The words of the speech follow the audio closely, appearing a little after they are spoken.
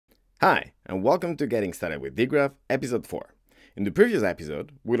Hi, and welcome to Getting Started with Dgraph, episode 4. In the previous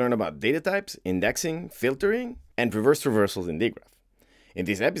episode, we learned about data types, indexing, filtering, and reverse reversals in Dgraph. In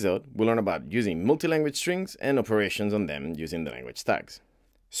this episode, we'll learn about using multi-language strings and operations on them using the language tags.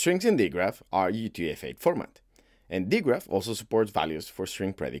 Strings in Dgraph are UTF-8 format, and Dgraph also supports values for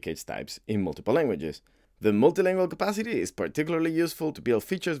string predicates types in multiple languages. The multilingual capacity is particularly useful to build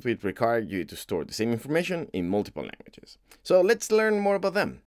features which require you to store the same information in multiple languages. So let's learn more about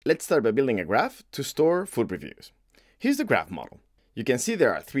them. Let's start by building a graph to store food reviews. Here's the graph model. You can see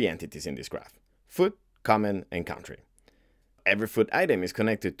there are three entities in this graph: food, comment, and country. Every food item is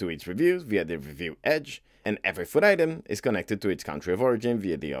connected to its reviews via the review edge, and every food item is connected to its country of origin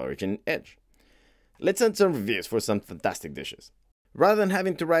via the origin edge. Let's add some reviews for some fantastic dishes. Rather than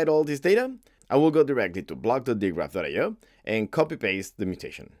having to write all this data, I will go directly to blog.dgraph.io and copy-paste the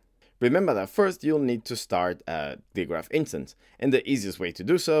mutation. Remember that first you'll need to start a Dgraph instance, and the easiest way to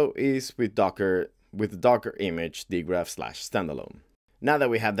do so is with the Docker image dgraph/standalone. Now that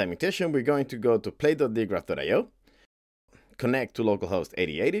we have that mutation, we're going to go to play.dgraph.io, connect to localhost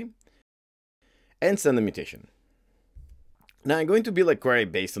 8080, and send the mutation. Now I'm going to build a query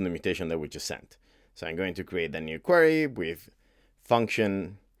based on the mutation that we just sent. So I'm going to create a new query with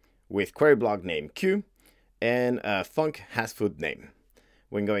function with query block name q and a func has food name.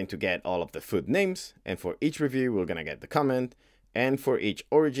 We're going to get all of the food names, and for each review we're going to get the comment, and for each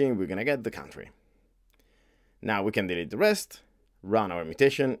origin we're going to get the country. Now we can delete the rest, run our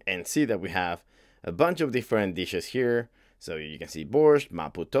mutation, and see that we have a bunch of different dishes here. So you can see borscht,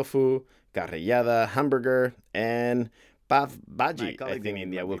 mapo tofu, carrillada, hamburger, and pav bhaji. My colleague in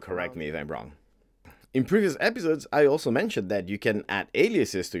India will correct me if I'm wrong. In previous episodes, I also mentioned that you can add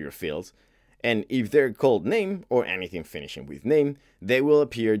aliases to your fields, and if they're called name or anything finishing with name, they will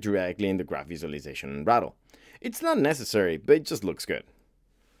appear directly in the graph visualization and rattle. It's not necessary, but it just looks good.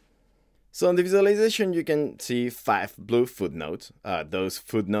 So in the visualization, you can see 5 blue footnotes. Those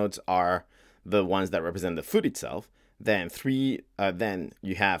footnotes are the ones that represent the food itself. Then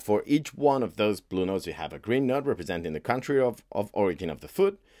you have, for each one of those blue nodes, you have a green node representing the country of origin of the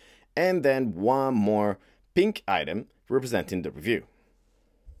food, and then one more pink item representing the review.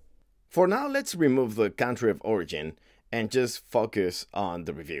 For now, let's remove the country of origin and just focus on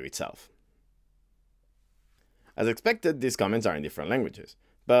the review itself. As expected, these comments are in different languages,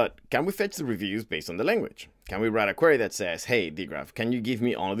 but can we fetch the reviews based on the language? Can we write a query that says, hey, Dgraph, can you give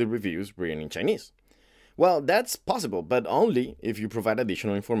me only the reviews written in Chinese? Well, that's possible, but only if you provide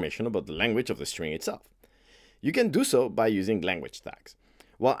additional information about the language of the string itself. You can do so by using language tags.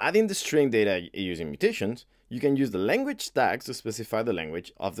 While adding the string data using mutations, you can use the language tags to specify the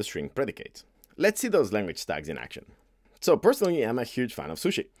language of the string predicates. Let's see those language tags in action. So personally, I'm a huge fan of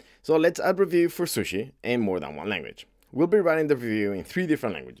sushi. So let's add review for sushi in more than one language. We'll be writing the review in 3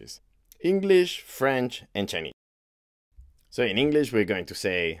 different languages: English, French, and Chinese. So in English, we're going to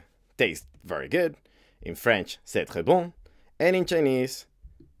say, tastes very good. In French, c'est très bon. And in Chinese,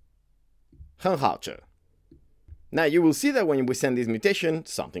 很好吃. Now you will see that when we send this mutation,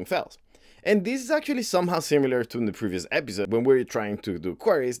 something fails. And this is actually somehow similar to the previous episode when we're trying to do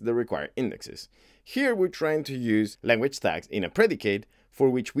queries that require indexes. Here we're trying to use language tags in a predicate for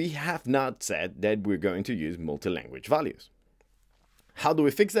which we have not said that we're going to use multi-language values. How do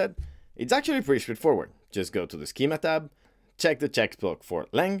we fix that? It's actually pretty straightforward. Just go to the schema tab, check the checkbox for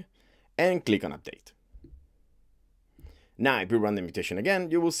lang, and click on update. Now if we run the mutation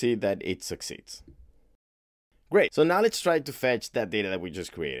again, you will see that it succeeds. Great, so now let's try to fetch that data that we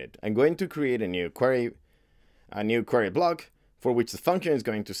just created. I'm going to create a new query block for which the function is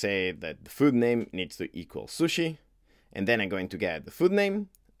going to say that the food name needs to equal sushi, and then I'm going to get the food name,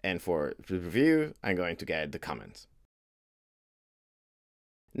 and for the review, I'm going to get the comments.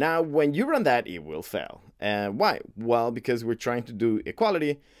 Now, when you run that, it will fail. Why? Well, because we're trying to do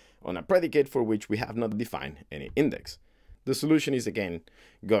equality on a predicate for which we have not defined any index. The solution is, again,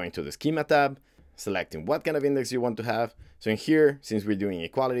 going to the schema tab, selecting what kind of index you want to have. So in here, since we're doing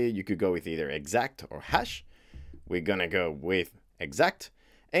equality, you could go with either exact or hash. We're gonna go with exact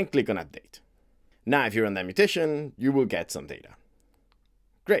and click on update. Now, if you run that mutation, you will get some data.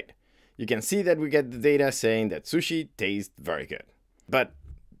 Great. You can see that we get the data saying that sushi tastes very good. But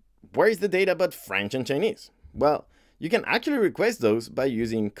where is the data about French and Chinese? Well, you can actually request those by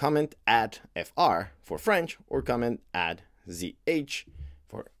using comment add fr for French or comment add zh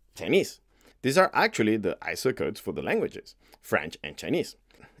for Chinese. These are actually the ISO codes for the languages, French and Chinese,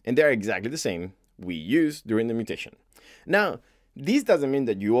 and they're exactly the same we use during the mutation. Now, this doesn't mean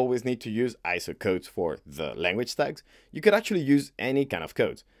that you always need to use ISO codes for the language tags. You could actually use any kind of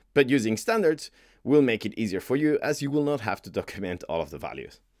codes, but using standards will make it easier for you as you will not have to document all of the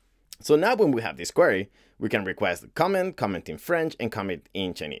values. So now when we have this query, we can request the comment, comment in French, and comment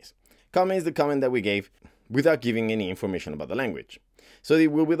in Chinese. Comment is the comment that we gave without giving any information about the language. So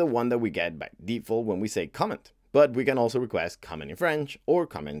it will be the one that we get by default when we say comment. But we can also request comment in French or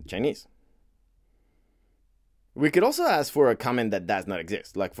comment in Chinese. We could also ask for a comment that does not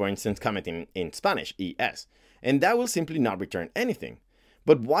exist, like for instance commenting in Spanish, ES, and that will simply not return anything.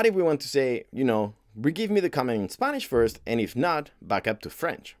 But what if we want to say, give me the comment in Spanish first, and if not, back up to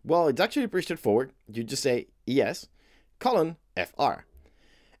French? Well, it's actually pretty straightforward. You just say ES, FR.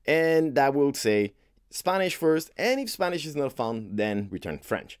 And that will say Spanish first, and if Spanish is not found, then return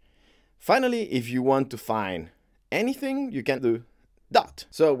French. Finally, if you want to find anything, you can do dot.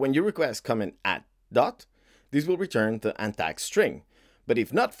 So when you request comment at dot, this will return the untagged string. But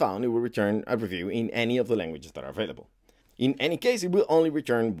if not found, it will return a review in any of the languages that are available. In any case, it will only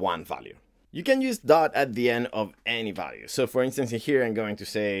return one value. You can use dot at the end of any value. So for instance, here I'm going to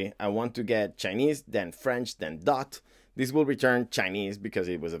say, I want to get Chinese, then French, then dot. This will return Chinese because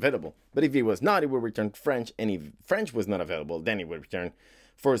it was available. But if it was not, it will return French. And if French was not available, then it will return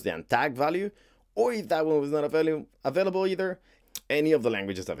first the untagged value. Or if that one was not available either, any of the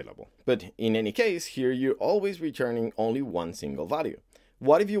languages available. But in any case, here you're always returning only one single value.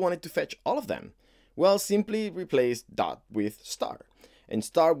 What if you wanted to fetch all of them? Well, simply replace dot with star. And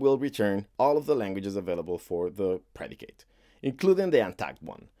star will return all of the languages available for the predicate, including the untagged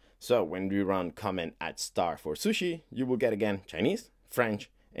one. So when we run comment at star for sushi, you will get again Chinese, French,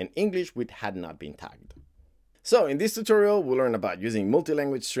 and English which had not been tagged. So in this tutorial, we'll learn about using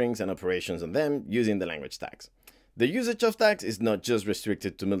multi-language strings and operations on them using the language tags. The usage of tags is not just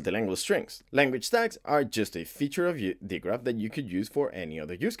restricted to multilingual strings. Language tags are just a feature of Dgraph that you could use for any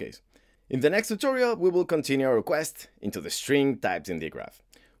other use case. In the next tutorial, we will continue our quest into the string types in Dgraph.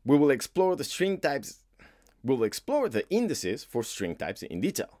 We will explore the string types. We'll explore the indices for string types in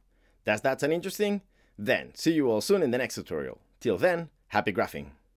detail. Does that sound interesting? Then see you all soon in the next tutorial. Till then, happy graphing!